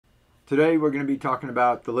Today we're going to be talking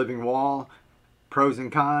about the living wall, pros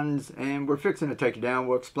and cons, and we're fixing to take it down.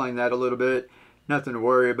 We'll explain that a little bit. Nothing to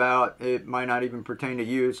worry about. It might not even pertain to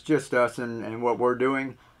you. It's just us and what we're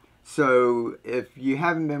doing. So if you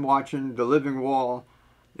haven't been watching, the living wall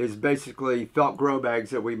is basically felt grow bags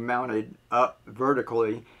that we mounted up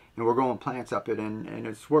vertically, and we're growing plants up it, and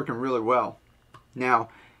it's working really well. Now,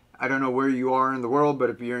 I don't know where you are in the world, but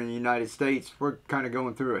if you're in the United States, we're kind of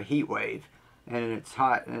going through a heat wave, and it's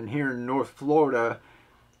hot. And here in North Florida,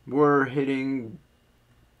 we're hitting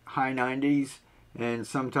high 90s, and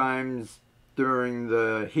sometimes during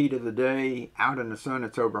the heat of the day, out in the sun,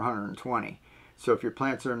 it's over 120. So if your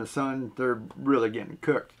plants are in the sun, they're really getting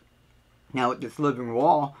cooked. Now with this living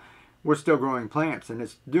wall, we're still growing plants, and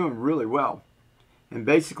it's doing really well. And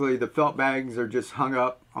basically the felt bags are just hung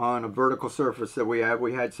up on a vertical surface that we have.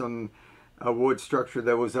 We had a wood structure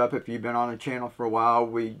that was up. If you've been on the channel for a while,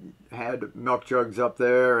 we had milk jugs up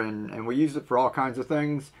there, and we use it for all kinds of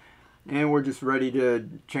things. And we're just ready to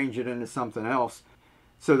change it into something else.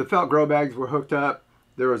 So the felt grow bags were hooked up.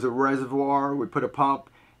 There was a reservoir. We put a pump,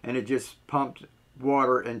 and it just pumped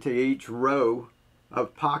water into each row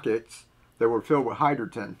of pockets that were filled with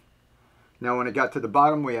hydroton. Now when it got to the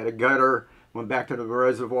bottom, we had a gutter, went back to the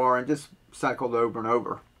reservoir, and just cycled over and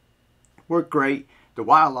over. Worked great. The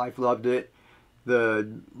wildlife loved it.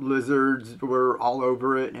 The lizards were all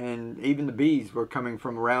over it, and even the bees were coming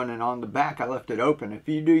from around. And on the back, I left it open. If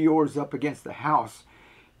you do yours up against the house,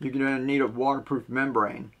 you're going to need a waterproof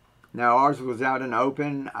membrane. Now ours was out in the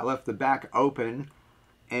open. I left the back open,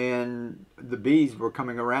 and the bees were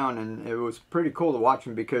coming around, and it was pretty cool to watch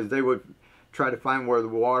them because they would try to find where the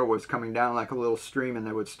water was coming down like a little stream, and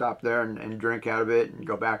they would stop there and drink out of it and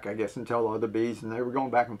go back, I guess, and tell other bees, and they were going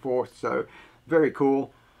back and forth. So very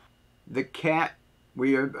cool. The cat,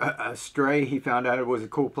 we had a stray. He found out it was a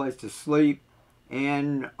cool place to sleep,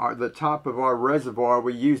 and the top of our reservoir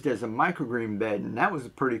we used as a microgreen bed, and that was a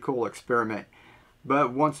pretty cool experiment.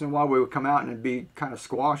 But once in a while we would come out and it'd be kind of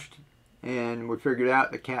squashed, and we figured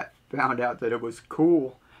out the cat found out that it was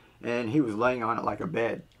cool, and he was laying on it like a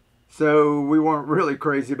bed. So we weren't really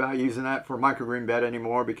crazy about using that for a microgreen bed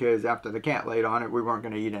anymore, because after the cat laid on it, we weren't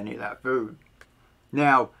going to eat any of that food.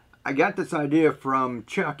 Now, I got this idea from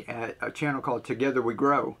Chuck at a channel called Together We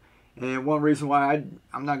Grow. And one reason why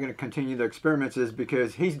I'm not going to continue the experiments is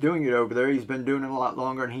because he's doing it over there. He's been doing it a lot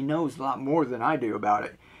longer, and he knows a lot more than I do about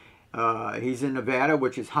it. He's in Nevada,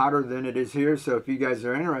 which is hotter than it is here. So if you guys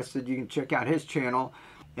are interested, you can check out his channel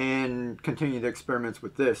and continue the experiments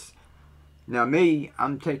with this. Now me,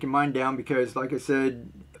 I'm taking mine down because, like I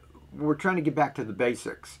said, we're trying to get back to the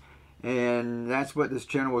basics. And that's what this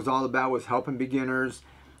channel was all about, was helping beginners.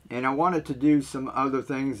 And I wanted to do some other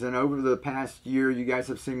things. And over the past year, you guys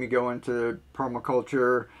have seen me go into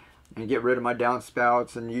permaculture and get rid of my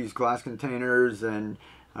downspouts and use glass containers. And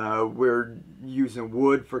we're using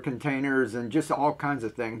wood for containers and just all kinds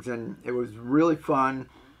of things. And it was really fun.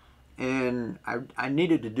 And I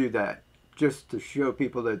needed to do that, just to show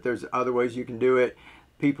people that there's other ways you can do it.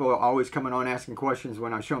 People are always coming on asking questions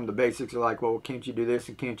when I show them the basics. They're like, well, can't you do this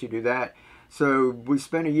and can't you do that? So we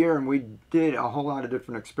spent a year and we did a whole lot of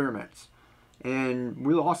different experiments. And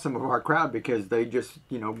we lost some of our crowd because they just,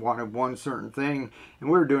 wanted one certain thing. And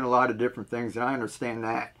we were doing a lot of different things, and I understand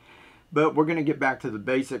that. But we're going to get back to the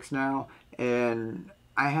basics now. And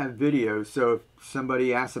I have videos, so if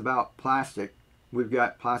somebody asks about plastic, we've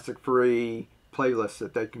got plastic-free playlists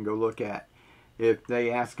that they can go look at. If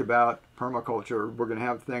they ask about permaculture, we're going to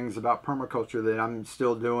have things about permaculture that I'm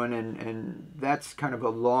still doing, and that's kind of a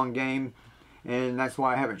long game, and that's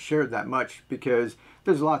why I haven't shared that much, because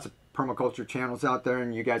there's lots of permaculture channels out there,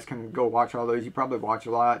 and you guys can go watch all those. You probably watch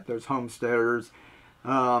a lot. There's homesteaders.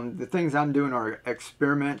 The things I'm doing are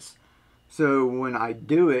experiments, so when I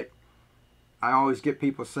do it, I always get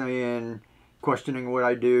people saying, questioning what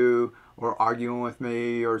I do, or arguing with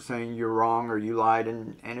me, or saying you're wrong or you lied,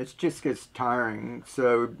 and it just gets tiring.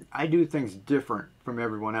 So I do things different from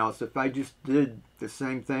everyone else. If I just did the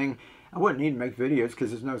same thing, I wouldn't need to make videos,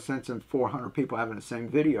 because there's no sense in 400 people having the same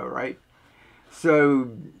video, right?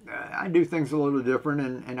 So I do things a little different,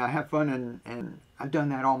 and I have fun, and I've done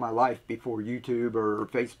that all my life before YouTube or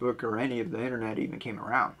Facebook or any of the internet even came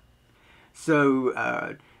around. So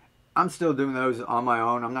I'm still doing those on my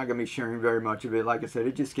own. I'm not going to be sharing very much of it. Like I said,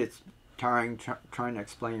 it just gets tiring trying to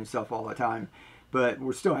explain yourself all the time. But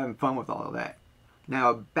we're still having fun with all of that.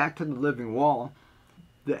 Now, back to the living wall.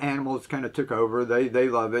 The animals kind of took over. They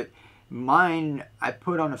love it. Mine, I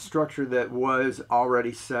put on a structure that was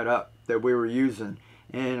already set up that we were using.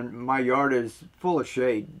 And my yard is full of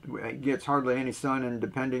shade. It gets hardly any sun, and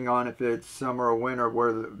depending on if it's summer or winter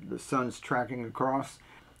where the sun's tracking across,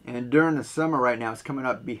 And during the summer right now, it's coming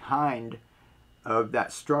up behind of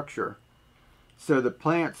that structure. So the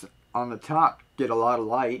plants on the top get a lot of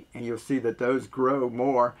light, and you'll see that those grow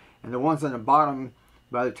more. And the ones on the bottom,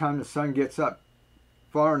 by the time the sun gets up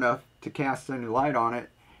far enough to cast any light on it,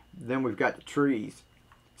 then we've got the trees.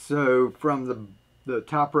 So from the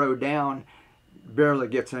top row down, barely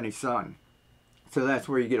gets any sun. So that's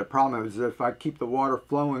where you get a problem, is if I keep the water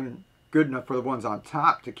flowing good enough for the ones on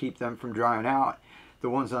top to keep them from drying out, the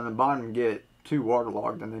ones on the bottom get too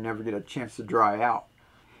waterlogged and they never get a chance to dry out.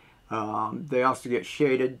 They also get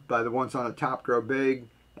shaded by the ones on the top grow big,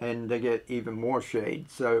 and they get even more shade.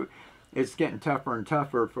 So it's getting tougher and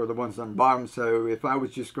tougher for the ones on the bottom. So if I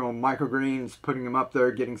was just growing microgreens, putting them up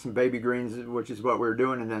there, getting some baby greens, which is what we were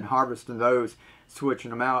doing, and then harvesting those, switching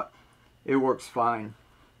them out, it works fine.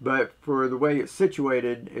 But for the way it's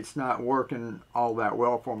situated, it's not working all that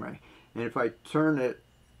well for me. And if I turn it,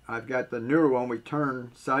 I've got the newer one we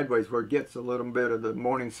turn sideways where it gets a little bit of the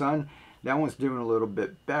morning sun. That one's doing a little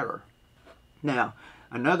bit better. Now,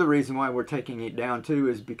 another reason why we're taking it down too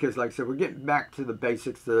is because, like I said, we're getting back to the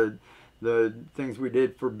basics, the things we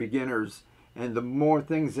did for beginners. And the more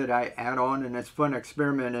things that I add on, and it's fun to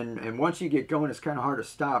experiment, and once you get going, it's kind of hard to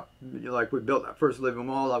stop. Like, we built that first living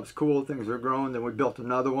wall, that was cool, things were growing, then we built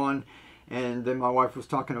another one, and then my wife was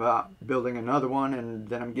talking about building another one, and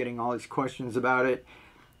then I'm getting all these questions about it,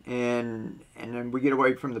 and then we get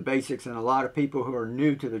away from the basics, and a lot of people who are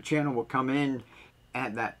new to the channel will come in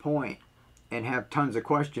at that point and have tons of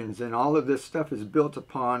questions, and all of this stuff is built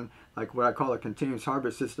upon, like, what I call a continuous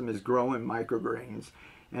harvest system, is growing microgreens.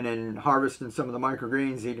 And then harvesting some of the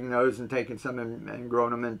microgreens, eating those, and taking some and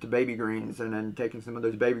growing them into baby greens, and then taking some of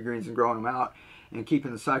those baby greens and growing them out, and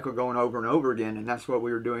keeping the cycle going over and over again. And that's what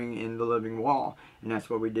we were doing in the living wall, and that's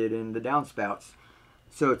what we did in the downspouts.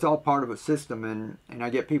 So it's all part of a system, and I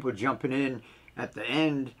get people jumping in at the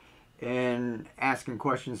end and asking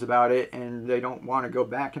questions about it, and they don't want to go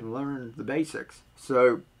back and learn the basics.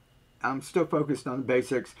 So I'm still focused on the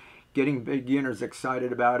basics, getting beginners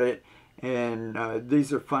excited about it. And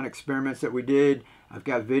these are fun experiments that we did. I've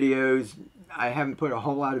got videos. I haven't put a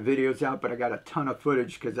whole lot of videos out, but I got a ton of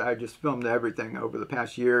footage because I just filmed everything over the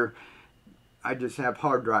past year. I just have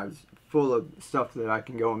hard drives full of stuff that I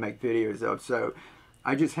can go and make videos of. So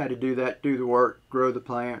I just had to do that, do the work, grow the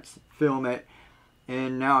plants, film it.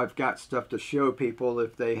 And now I've got stuff to show people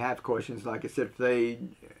if they have questions. Like I said, if they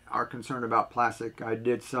are concerned about plastic, I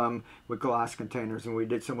did some with glass containers, and we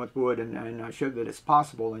did some with wood, and I showed that it's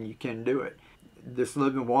possible and you can do it. This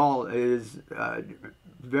living wall is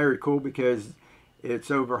very cool because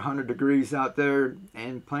it's over 100 degrees out there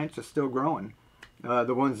and plants are still growing.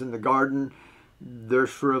 The ones in the garden, they're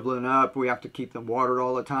shriveling up. We have to keep them watered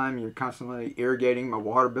all the time. You're constantly irrigating. My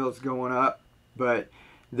water bill's going up. But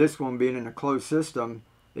this one, being in a closed system,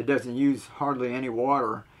 it doesn't use hardly any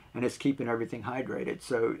water, and it's keeping everything hydrated.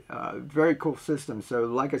 So very cool system. So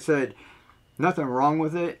like I said, nothing wrong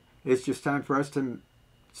with it. It's just time for us to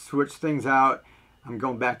switch things out. I'm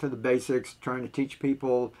going back to the basics, trying to teach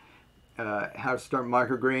people how to start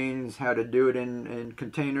microgreens, how to do it in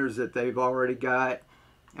containers that they've already got.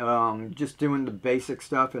 Just doing the basic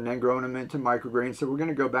stuff and then growing them into microgreens. So we're going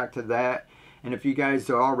to go back to that. And if you guys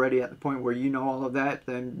are already at the point where you know all of that,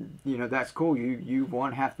 then, you know, that's cool. You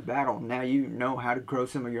won half the battle. Now you know how to grow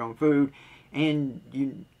some of your own food, and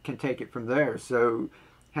you can take it from there. So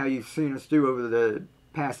how you've seen us do over the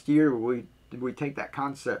past year, we take that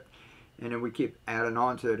concept and then we keep adding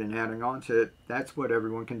on to it and adding on to it. That's what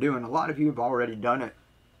everyone can do. And a lot of you have already done it.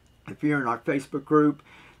 If you're in our Facebook group,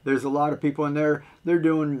 there's a lot of people in there. They're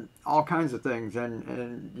doing all kinds of things,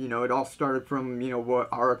 and you know, it all started from, you know, what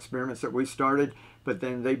our experiments that we started, but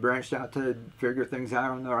then they branched out to figure things out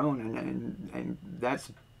on their own, and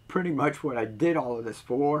that's pretty much what I did all of this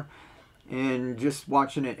for. And just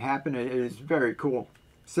watching it happen, it is very cool.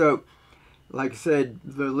 So like I said,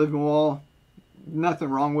 the living wall, nothing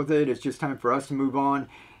wrong with it. It's just time for us to move on.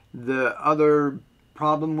 The other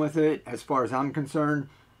problem with it, as far as I'm concerned,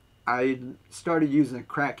 I started using the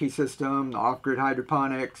crack key system, the off-grid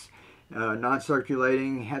hydroponics,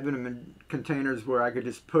 non-circulating, having them in containers where I could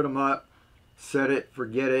just put them up, set it,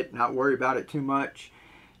 forget it, not worry about it too much.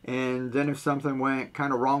 And then if something went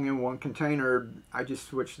kind of wrong in one container, I just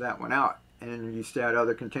switched that one out and used to add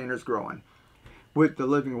other containers growing. With the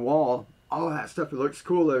living wall, all of that stuff, it looks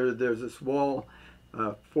cool. There's this wall,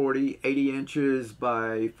 80 inches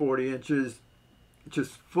by 40 inches,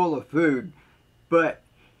 just full of food. But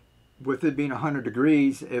with it being 100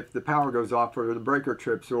 degrees, if the power goes off or the breaker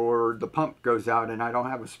trips or the pump goes out and I don't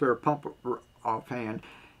have a spare pump offhand,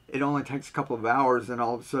 it only takes a couple of hours and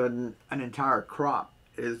all of a sudden an entire crop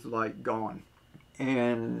is like gone.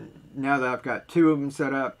 And now that I've got 2 of them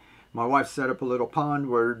set up, my wife set up a little pond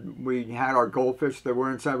where we had our goldfish that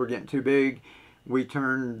were inside were getting too big. We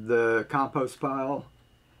turned the compost pile,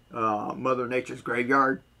 Mother Nature's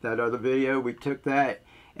graveyard, that other video, we took that,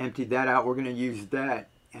 emptied that out. We're going to use that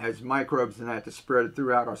as microbes and that to spread it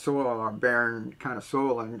throughout our soil, our barren kind of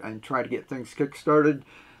soil, and try to get things kick-started.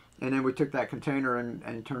 And then we took that container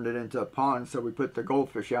and turned it into a pond, so we put the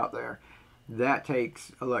goldfish out there. That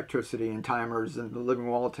takes electricity and timers, and the living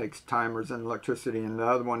wall takes timers and electricity, and the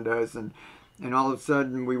other one does. And all of a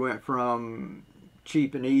sudden we went from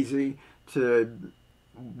cheap and easy to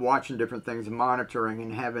watching different things, monitoring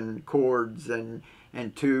and having cords and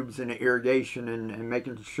tubes and irrigation and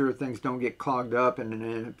making sure things don't get clogged up.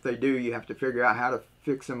 And if they do, you have to figure out how to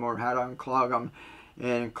fix them or how to unclog them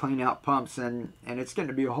and clean out pumps. And it's going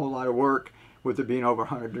to be a whole lot of work with it being over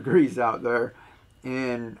 100 degrees out there.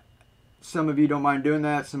 And some of you don't mind doing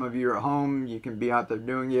that. Some of you are at home. You can be out there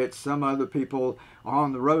doing it. Some other people are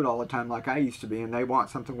on the road all the time like I used to be, and they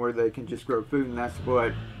want something where they can just grow food, and that's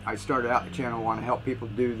what I started out the channel. I want to help people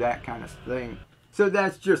do that kind of thing. So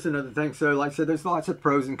that's just another thing. So like I said, there's lots of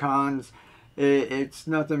pros and cons. It's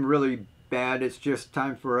nothing really bad. It's just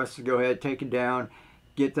time for us to go ahead, take it down,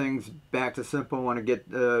 get things back to simple. I want to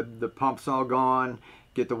get the pumps all gone,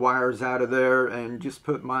 get the wires out of there, and just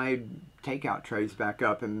put my takeout trays back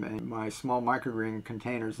up and my small microgreen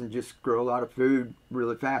containers, and just grow a lot of food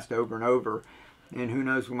really fast over and over. And who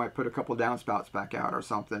knows, we might put a couple downspouts back out or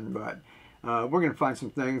something. But we're going to find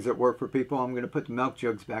some things that work for people. I'm going to put the milk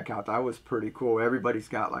jugs back out. That was pretty cool. Everybody's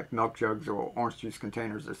got like milk jugs or orange juice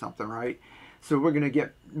containers or something, right? So we're going to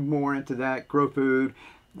get more into that, grow food,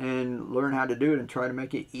 and learn how to do it, and try to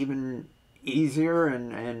make it even easier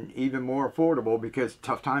and even more affordable, because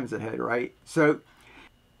tough times ahead, right? So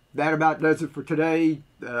that about does it for today.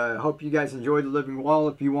 Hope you guys enjoyed the living wall.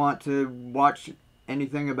 If you want to watch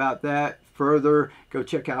anything about that further, go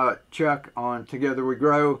check out Chuck on Together We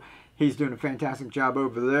Grow. He's doing a fantastic job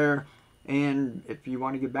over there. And if you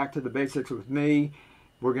want to get back to the basics with me,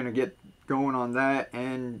 we're going to get going on that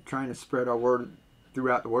and trying to spread our word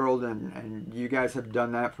throughout the world. And you guys have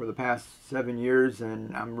done that for the past 7 years,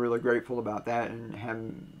 and I'm really grateful about that, and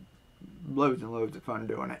having loads and loads of fun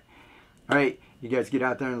doing it. All right, you guys get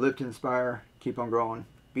out there and live to inspire, keep on growing,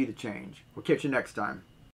 be the change. We'll catch you next time.